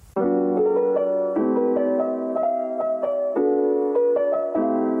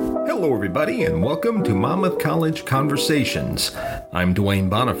Hello, everybody, and welcome to Monmouth College Conversations. I'm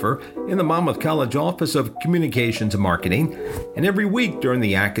Dwayne Bonifer in the Monmouth College Office of Communications and Marketing, and every week during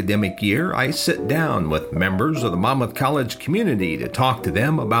the academic year, I sit down with members of the Monmouth College community to talk to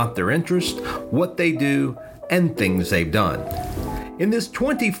them about their interests, what they do, and things they've done. In this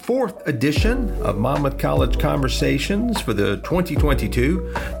 24th edition of Monmouth College Conversations for the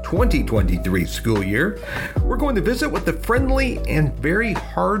 2022-2023 school year, we're going to visit with the friendly and very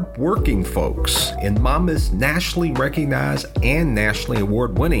hard-working folks in Monmouth's nationally recognized and nationally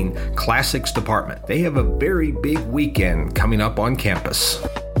award-winning Classics Department. They have a very big weekend coming up on campus.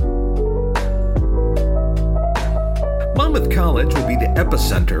 Monmouth College will be the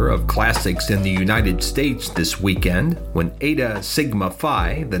epicenter of classics in the United States this weekend when Eta Sigma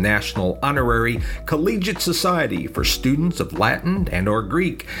Phi, the National Honorary Collegiate Society for Students of Latin and/or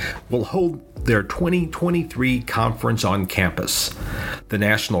Greek, will hold their 2023 conference on campus. The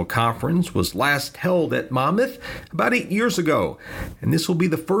national conference was last held at Monmouth about 8 years ago, and this will be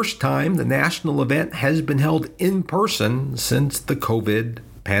the first time the national event has been held in person since the COVID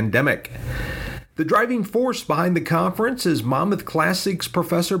pandemic. The driving force behind the conference is Monmouth Classics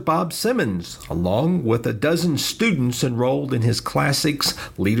professor Bob Simmons, along with a dozen students enrolled in his Classics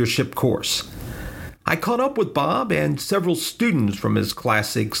leadership course. I caught up with Bob and several students from his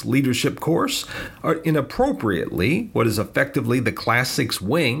Classics leadership course in appropriately what is effectively the Classics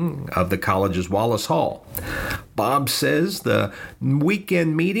wing of the college's Wallace Hall. Bob says the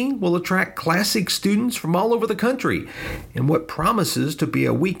weekend meeting will attract Classics students from all over the country in what promises to be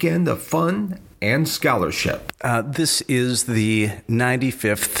a weekend of fun and scholarship. This is the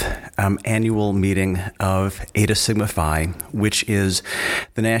 95th annual meeting of Eta Sigma Phi, which is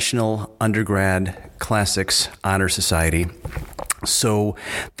the National Undergrad Classics Honor Society. So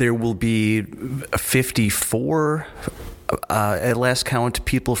there will be 54 at last count,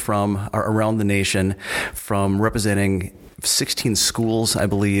 people from around the nation, from representing 16 schools, I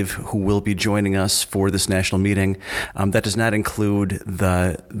believe, who will be joining us for this national meeting. That does not include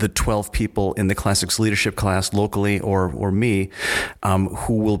the 12 people in the Classics leadership class locally or me,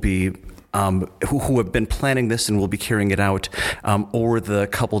 who will be who have been planning this and will be carrying it out, or the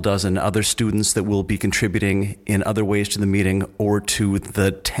couple dozen other students that will be contributing in other ways to the meeting, or to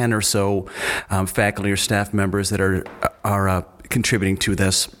the 10 or so faculty or staff members that are contributing to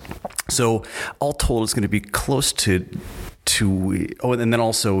this. So all told, it's going to be close to and then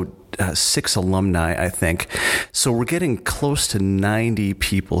also 6 alumni, I think. So we're getting close to 90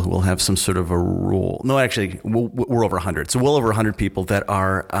 people who will have some sort of a role. No, actually, we're over 100. So well over 100 people that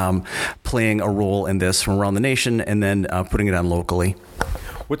are playing a role in this from around the nation and then putting it on locally.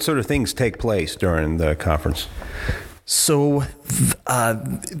 What sort of things take place during the conference? So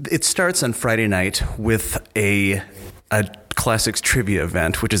it starts on Friday night with a Classics trivia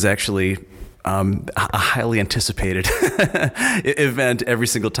event, which is actually a highly anticipated event every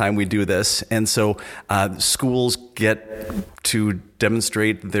single time we do this. And so schools get to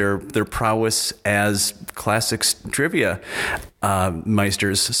demonstrate their prowess as Classics trivia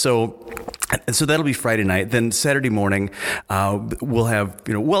meisters. So that'll be Friday night. Then Saturday morning, we'll have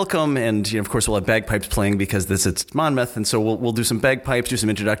welcome, and of course we'll have bagpipes playing because it's Monmouth, and so we'll do some bagpipes, do some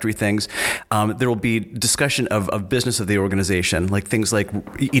introductory things. There will be discussion of business of the organization, like things like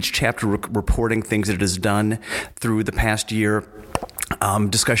each chapter reporting things that it has done through the past year.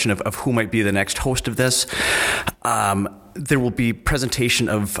 Discussion of who might be the next host of this. There will be presentation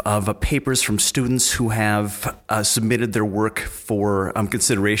of papers from students who have submitted their work for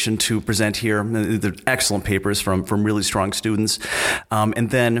consideration to present here. They're excellent papers from really strong students. And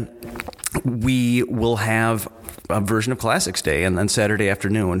then we will have a version of Classics Day on Saturday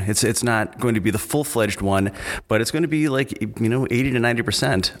afternoon. It's not going to be the full-fledged one, but it's going to be like 80 to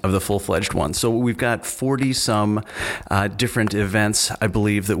 90% of the full-fledged one. So we've got 40-some different events, I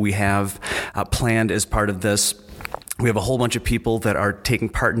believe, that we have planned as part of this. We have a whole bunch of people that are taking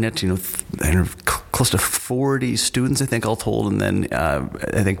part in it, close to 40 students, I think, all told. And then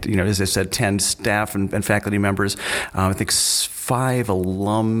I think, as I said, 10 staff and faculty members. I think 5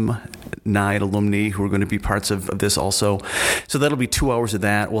 alumni who are going to be parts of this also. So that'll be 2 hours of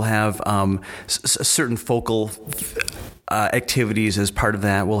that. We'll have certain focal activities as part of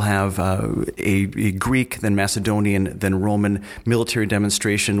that. We'll have a Greek, then Macedonian, then Roman military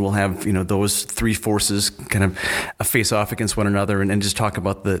demonstration. We'll have those three forces kind of face off against one another and just talk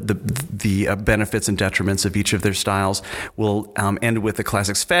about the benefits and detriments of each of their styles. We'll end with the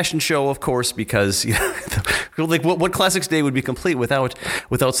Classics fashion show, of course, because like what Classics Day would be complete without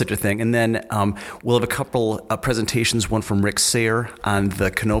such a thing. And then we'll have a couple presentations, one from Rick Sayre on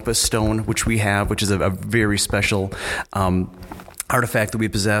the Canopus stone, which is a very special artifact that we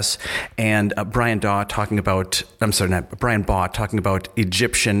possess, and Brian Baugh talking about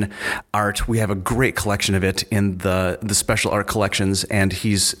Egyptian art. We have a great collection of it in the special art collections, and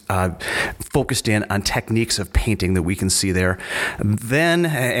he's focused in on techniques of painting that we can see there. Then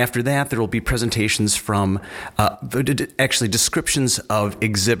after that, there will be presentations from actually descriptions of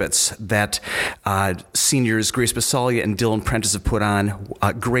exhibits that seniors Grace Basalia and Dylan Prentice have put on.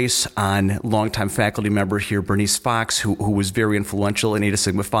 Grace on longtime faculty member here, Bernice Fox, who was very influential in Eta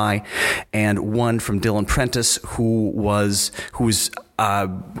Sigma Phi, and one from Dylan Prentice, who's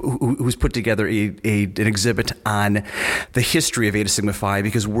put together an exhibit on the history of Eta Sigma Phi,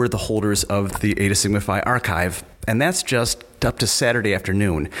 because we're the holders of the Eta Sigma Phi archive, and that's just up to Saturday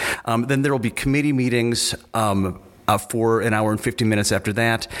afternoon. Then there will be committee meetings for an hour and 50 minutes after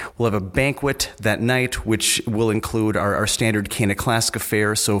that. We'll have a banquet that night, which will include our standard Cana Classic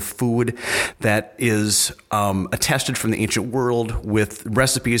affair, so food that is attested from the ancient world with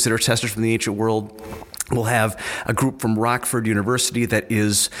recipes that are attested from the ancient world. We'll have a group from Rockford University that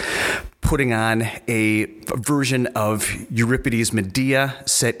is putting on a version of Euripides' Medea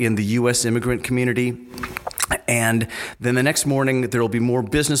set in the U.S. immigrant community. And then the next morning, there will be more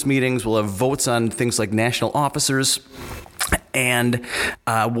business meetings. We'll have votes on things like national officers. And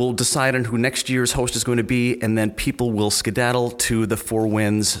we'll decide on who next year's host is going to be. And then people will skedaddle to the Four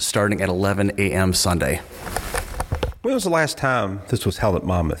Winds starting at 11 a.m. Sunday. When was the last time this was held at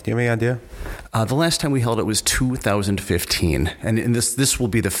Monmouth? Do you have any idea? The last time we held it was 2015. And this will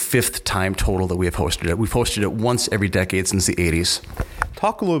be the fifth time total that we have hosted it. We've hosted it once every decade since the 80s.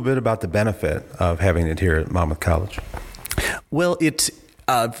 Talk a little bit about the benefit of having it here at Monmouth College. Well,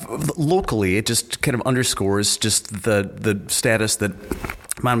 locally, it just kind of underscores just the status that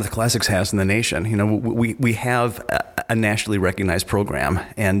Monmouth Classics has in the nation. You know, we have a nationally recognized program,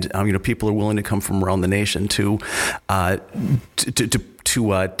 and people are willing to come from around the nation to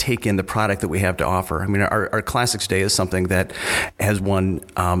take in the product that we have to offer. I mean, our Classics Day is something that has won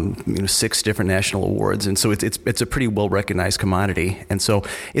 6 different national awards, and so it's a pretty well recognized commodity. And so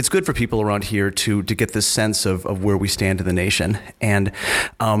it's good for people around here to get this sense of where we stand in the nation. And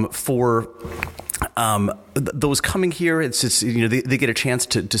for those coming here, they get a chance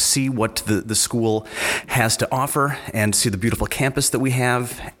to see what the school has to offer and see the beautiful campus that we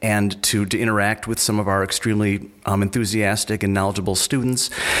have, and to interact with some of our extremely enthusiastic and knowledgeable students.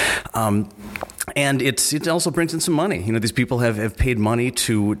 And it also brings in some money. These people have paid money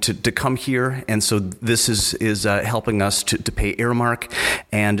to come here, and so this is helping us to pay Airmark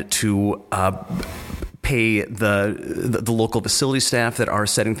and to pay the local facility staff that are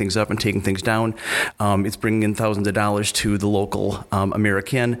setting things up and taking things down. It's bringing in thousands of dollars to the local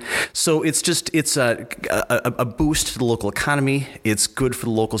American. So it's a boost to the local economy. It's good for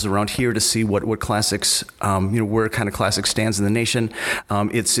the locals around here to see what classics, where kind of classics stands in the nation.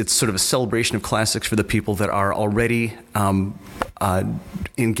 It's sort of a celebration of classics for the people that are already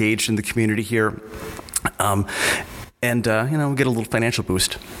engaged in the community here. And get a little financial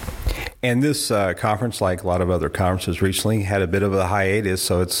boost. And this conference, like a lot of other conferences recently, had a bit of a hiatus,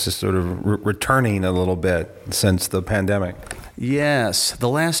 so it's just sort of returning a little bit since the pandemic. Yes. The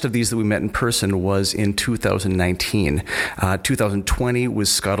last of these that we met in person was in 2019. 2020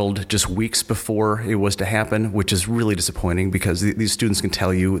 was scuttled just weeks before it was to happen, which is really disappointing because these students can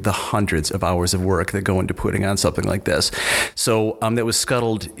tell you the hundreds of hours of work that go into putting on something like this. So that was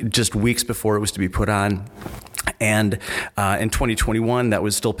scuttled just weeks before it was to be put on. And in 2021, that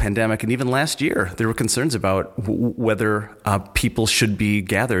was still pandemic. And even last year, there were concerns about whether people should be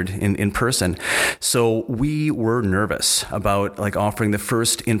gathered in person. So we were nervous about offering the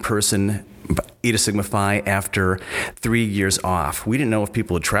first in-person Eta Sigma Phi after 3 years off. We didn't know if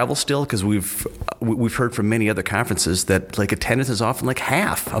people would travel still, because we've heard from many other conferences that attendance is often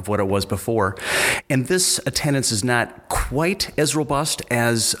half of what it was before. And this attendance is not quite as robust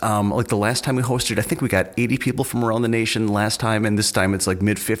as the last time we hosted. I think we got 80 people from around the nation last time, and this time it's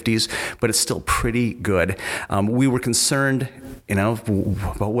mid-50s, but it's still pretty good. We were concerned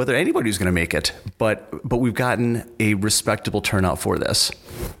about whether anybody was going to make it, but we've gotten a respectable turnout for this,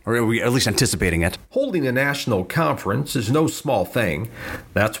 or we at least anticipating it. Holding a national conference is no small thing.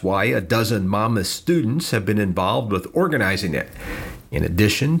 That's why a dozen Monmouth students have been involved with organizing it. In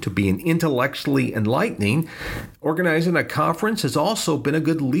addition to being intellectually enlightening, organizing a conference has also been a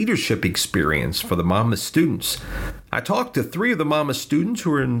good leadership experience for the Monmouth students. I talked to 3 of the Monmouth students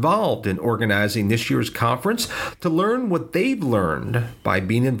who are involved in organizing this year's conference to learn what they've learned by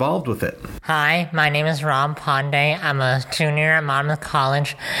being involved with it. Hi, my name is Rahm Pandey. I'm a junior at Monmouth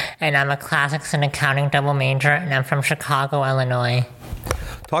College, and I'm a classics and accounting double major, and I'm from Chicago, Illinois.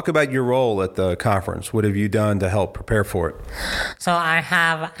 Talk about your role at the conference. What have you done to help prepare for it? So I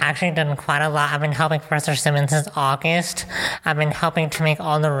have actually done quite a lot. I've been helping Professor Simmons since August. I've been helping to make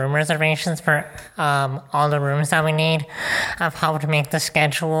all the room reservations for all the rooms that we need. I've helped make the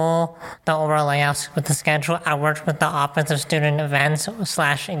schedule, the overall layouts with the schedule. I worked with the Office of Student Events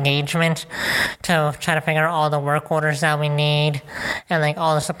 / Engagement to try to figure out all the work orders that we need and like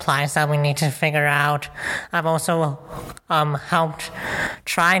all the supplies that we need to figure out. I've also helped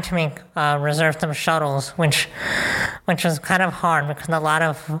try to make reserve some shuttles, which was kind of hard because a lot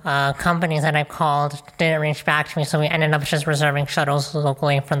of companies that I called didn't reach back to me, so we ended up just reserving shuttles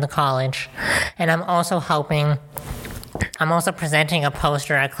locally from the college. And I'm also presenting a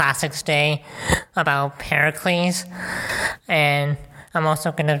poster at Classics Day about Pericles, and I'm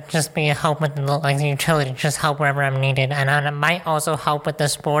also going to just be help with the utility, just help wherever I'm needed. And I might also help with the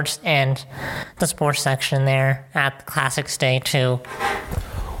sports and the sports section there at Classics Day too.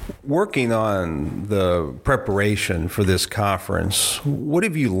 Working on the preparation for this conference, what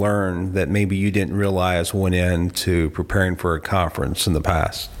have you learned that maybe you didn't realize went into preparing for a conference in the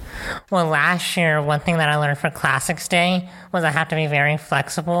past? Well, last year, one thing that I learned for Classics Day was I had to be very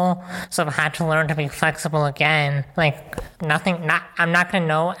flexible. So I've had to learn to be flexible again. I'm not going to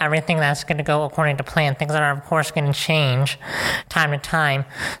know everything that's going to go according to plan. Things that are, of course, going to change time to time.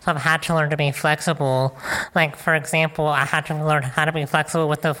 So I've had to learn to be flexible. Like, for example, I had to learn how to be flexible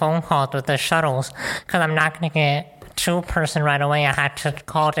with the phone calls, with the shuttles, because I'm not going to get to a person right away. I had to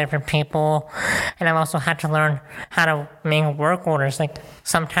call different people, and I've also had to learn how to make work orders. Like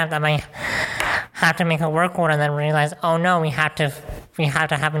sometimes I might have to make a work order and then realize, oh no, we have to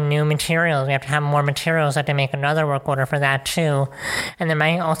have new materials. We have to have more materials. I have to make another work order for that too. And there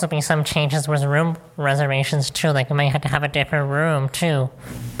might also be some changes with room reservations too. Like we might have to have a different room too.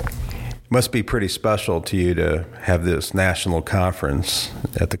 Must be pretty special to you to have this national conference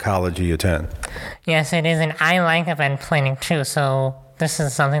at the college you attend. Yes, it is, and I like event planning too, so this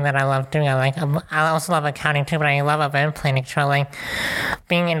is something that I love doing. I also love accounting too, but I love event planning too. I like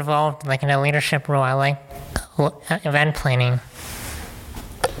being involved in a leadership role. I like event planning.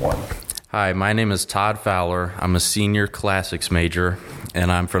 Hi, my name is Todd Fowler. I'm a senior classics major,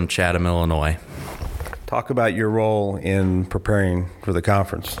 and I'm from Chatham, Illinois. Talk about your role in preparing for the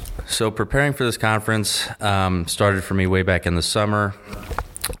conference. So preparing for this conference started for me way back in the summer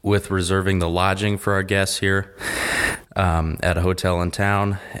with reserving the lodging for our guests here at a hotel in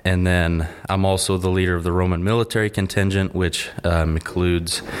town. And then I'm also the leader of the Roman military contingent, which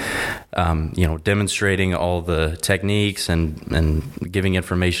includes demonstrating all the techniques and giving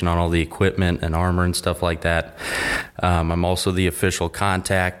information on all the equipment and armor and stuff like that. I'm also the official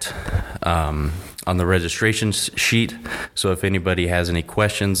contact on the registration sheet. So if anybody has any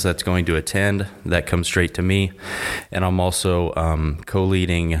questions that's going to attend, that comes straight to me. And I'm also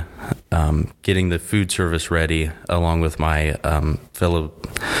co-leading getting the food service ready along with my fellow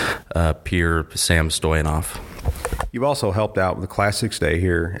peer, Sam Stoyanov. You've also helped out with the Classics Day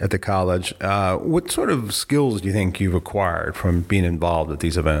here at the college. What sort of skills do you think you've acquired from being involved at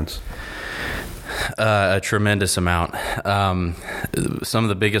these events? A tremendous amount. Some of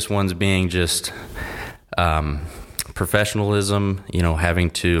the biggest ones being just professionalism, having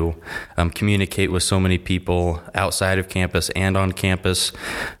to communicate with so many people outside of campus and on campus,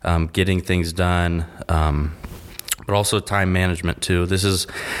 getting things done, but also time management too. This is,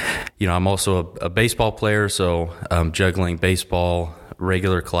 I'm also a baseball player, so juggling baseball,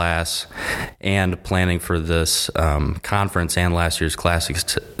 regular class, and planning for this conference and last year's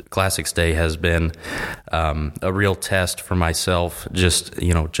Classics Day has been a real test for myself, just,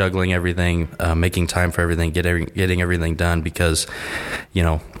 juggling everything, making time for everything, getting everything done because,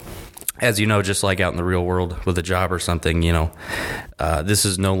 as you know, just like out in the real world with a job or something, this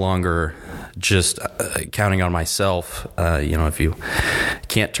is no longer just counting on myself. If you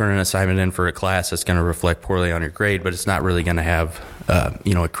can't turn an assignment in for a class, it's going to reflect poorly on your grade, but it's not really going to have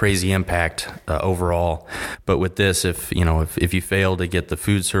a crazy impact overall. But with this, if you fail to get the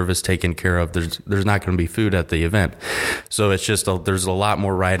food service taken care of, there's not going to be food at the event. So it's just there's a lot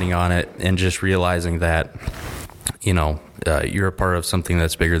more riding on it, and just realizing that you're a part of something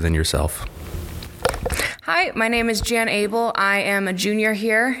that's bigger than yourself. Hi, my name is Jan Abel. I am a junior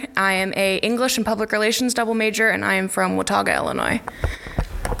here. I am a English and Public Relations double major, and I am from Watauga, Illinois.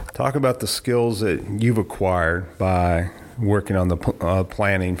 Talk about the skills that you've acquired by working on the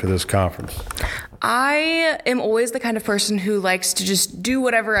planning for this conference. I am always the kind of person who likes to just do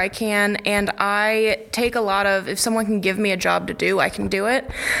whatever I can, and I take a lot of, if someone can give me a job to do, I can do it.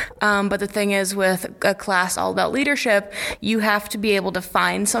 But the thing is, with a class all about leadership, you have to be able to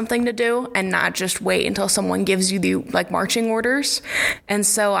find something to do and not just wait until someone gives you the marching orders. And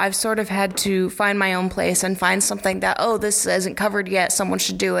so I've sort of had to find my own place and find something that, this isn't covered yet, someone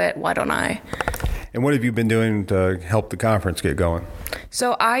should do it, why don't I? And what have you been doing to help the conference get going?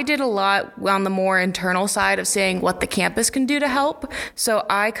 So I did a lot on the more internal side of saying what the campus can do to help. So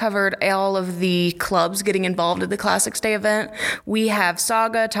I covered all of the clubs getting involved at the Classics Day event. We have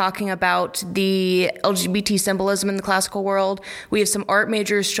Saga talking about the LGBT symbolism in the classical world. We have some art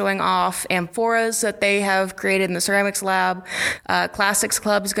majors showing off amphoras that they have created in the ceramics lab. Classics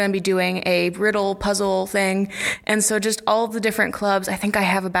Club is going to be doing a riddle puzzle thing. And so just all of the different clubs, I think I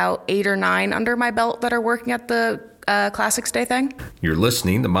have about 8 or 9 under my belt that are working at the Classics Day thing. You're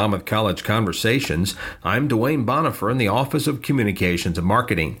listening to Monmouth College Conversations. I'm Dwayne Bonifer in the Office of Communications and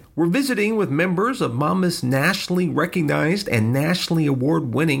Marketing. We're visiting with members of Monmouth's nationally recognized and nationally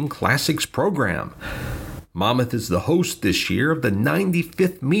award-winning Classics program. Monmouth is the host this year of the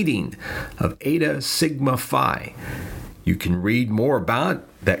 95th meeting of Eta Sigma Phi. You can read more about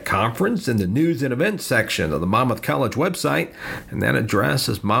that conference in the news and events section of the Monmouth College website, and that address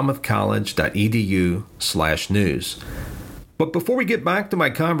is monmouthcollege.edu/news. But before we get back to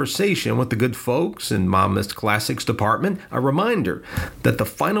my conversation with the good folks in Monmouth's Classics Department, a reminder that the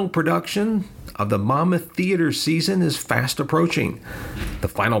final production of the Monmouth Theater season is fast approaching. The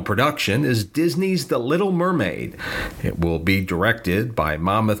final production is Disney's The Little Mermaid. It will be directed by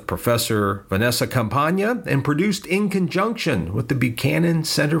Monmouth professor Vanessa Campagna and produced in conjunction with the Buchanan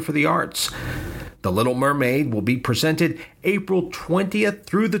Center for the Arts. The Little Mermaid will be presented April 20th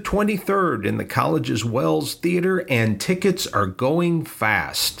through the 23rd in the college's Wells Theater, and tickets are going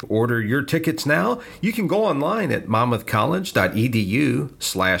fast. Order your tickets now. You can go online at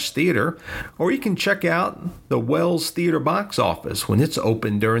monmouthcollege.edu/theater, or you can check out the Wells Theater box office when it's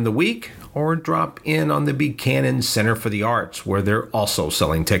open during the week, or drop in on the Buchanan Center for the Arts, where they're also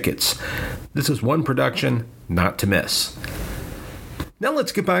selling tickets. This is one production not to miss. Now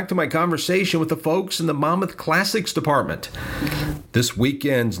let's get back to my conversation with the folks in the Monmouth Classics Department. This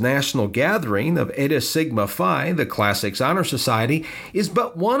weekend's national gathering of Eta Sigma Phi, the Classics Honor Society, is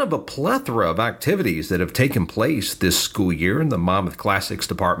but one of a plethora of activities that have taken place this school year in the Monmouth Classics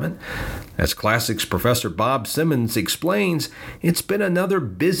Department. As Classics Professor Bob Simmons explains, it's been another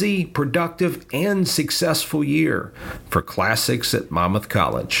busy, productive, and successful year for Classics at Monmouth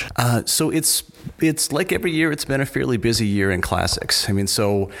College. So it's like every year, it's been a fairly busy year in Classics. I mean,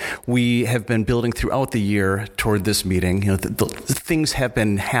 so we have been building throughout the year toward this meeting. The things have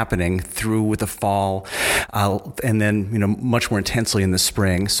been happening through the fall, and then much more intensely in the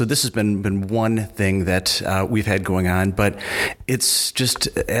spring. So this has been one thing that we've had going on. But it's just,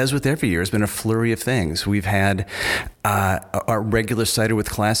 as with every year, it's been a flurry of things. We've had our regular Cider with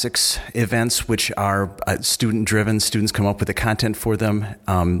Classics events, which are student-driven. Students come up with the content for them.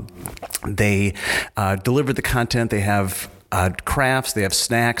 They deliver the content. They have crafts, they have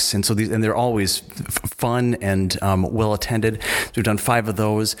snacks, and they're always fun and well attended. So we've done 5 of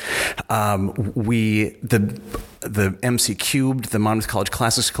those. The MC Cubed, the Monmouth College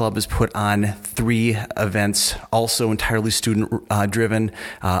Classics Club, has put on 3 events, also entirely student driven.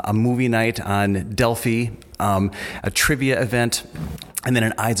 A movie night on Delphi, a trivia event, and then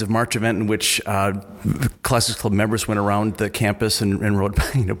an Ides of March event in which Classics Club members went around the campus and wrote,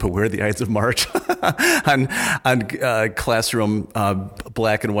 but where are the Ides of March on classroom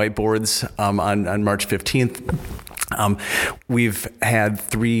black and white boards on March 15th. We've had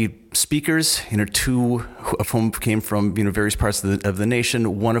 3 speakers, 2 of whom came from various parts of the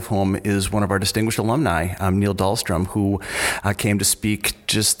nation. One of whom is one of our distinguished alumni, Neil Dahlstrom, who came to speak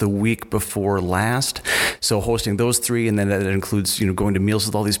just the week before last. So hosting those 3, and then that includes going to meals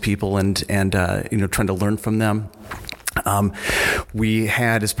with all these people and trying to learn from them. We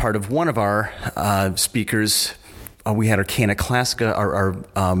had, as part of one of our speakers, we had our Cana Classica,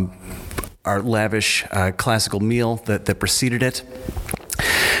 our lavish classical meal that preceded it.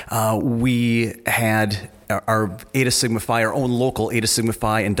 We had our Eta Sigma Phi, our own local Eta Sigma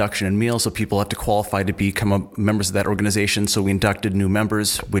Phi induction and meal, so people have to qualify to become members of that organization. So we inducted new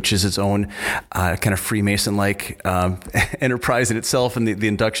members, which is its own kind of Freemason-like enterprise in itself, and the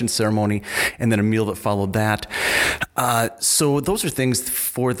induction ceremony, and then a meal that followed that. So those are things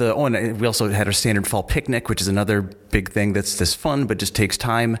for and we also had our standard fall picnic, which is another big thing that's just fun, but just takes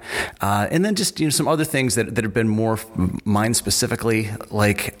time. And then just some other things that have been more mine specifically,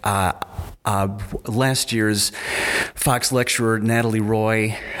 like last year's Fox lecturer, Natalie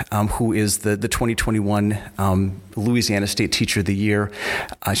Roy, who is the 2021 Louisiana State Teacher of the Year.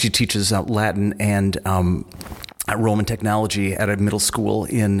 She teaches Latin and Roman technology at a middle school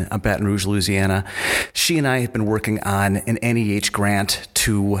in Baton Rouge, Louisiana. She and I have been working on an NEH grant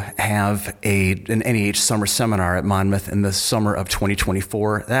to have an NEH summer seminar at Monmouth in the summer of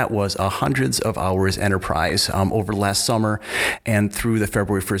 2024. That was a hundreds of hours enterprise over last summer and through the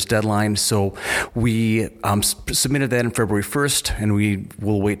February 1st deadline. So we submitted that on February 1st, and we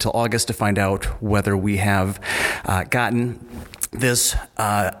will wait till August to find out whether we have gotten this.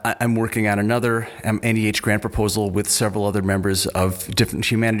 I'm working on another NEH grant proposal with several other members of different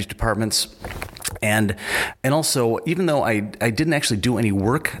humanities departments. And also, even though I didn't actually do any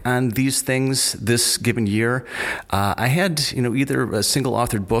work on these things this given year, I had either a single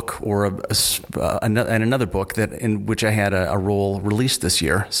authored book or another book that in which I had a role released this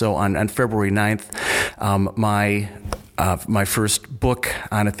year. So on February 9th, my first book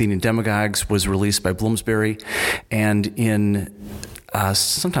on Athenian demagogues was released by Bloomsbury, and in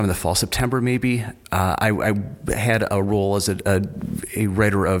sometime in the fall, September maybe, I had a role as a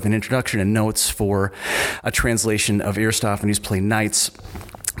writer of an introduction and notes for a translation of Aristophanes' play Knights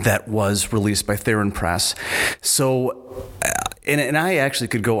that was released by Theron Press. So, and I actually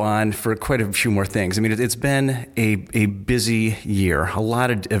could go on for quite a few more things. I mean, it's been a busy year, a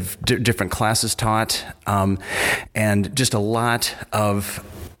lot of different classes taught, and just a lot of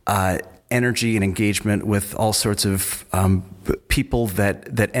energy and engagement with all sorts of people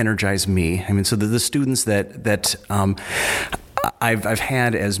that energize me. I mean, so the students that I've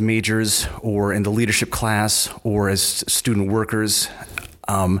had as majors or in the leadership class or as student workers,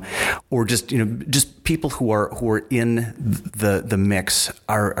 or just people who are in the mix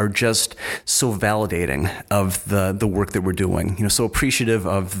are just so validating of the work that we're doing. So appreciative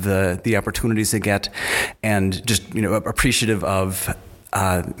of the opportunities they get, and just appreciative of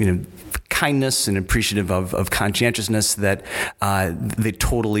kindness and appreciative of conscientiousness that they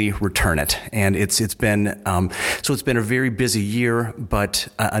totally return it. And it's been a very busy year, but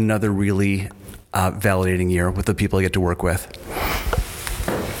another really validating year with the people I get to work with.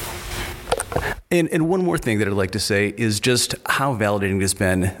 And one more thing that I'd like to say is just how validating it has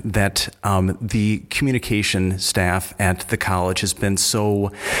been that the communication staff at the college has been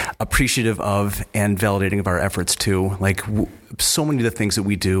so appreciative of and validating of our efforts too. Like so many of the things that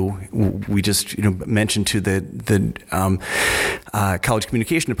we do, we just mentioned to the college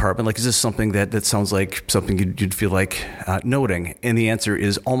communication department. Like, is this something that sounds like something you'd feel like noting? And the answer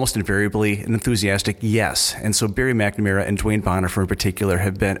is almost invariably an enthusiastic yes. And so Barry McNamara and Dwayne Bonifer in particular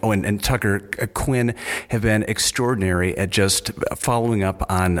have been, and Tucker Quinn have been extraordinary at just following up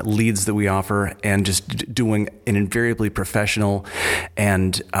on leads that we offer and just doing an invariably professional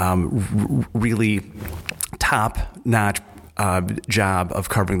and really top-notch job of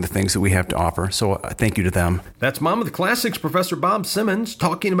covering the things that we have to offer. So thank you to them. That's Monmouth Classics Professor Bob Simmons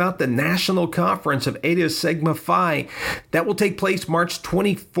talking about the National Conference of Eta Sigma Phi that will take place March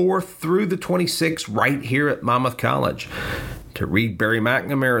 24th through the 26th right here at Monmouth College. To read Barry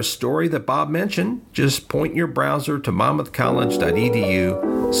McNamara's story that Bob mentioned, just point your browser to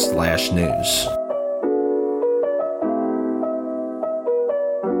monmouthcollege.edu/news.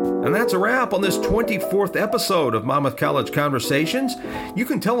 And that's a wrap on this 24th episode of Monmouth College Conversations. You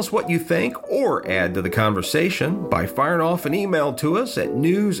can tell us what you think or add to the conversation by firing off an email to us at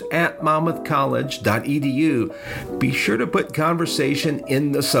news@monmouthcollege.edu. Be sure to put conversation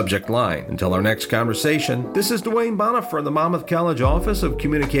in the subject line. Until our next conversation, this is Dwayne Bonifer in the Monmouth College Office of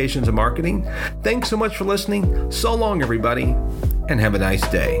Communications and Marketing. Thanks so much for listening. So long, everybody, and have a nice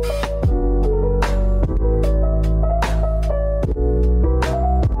day.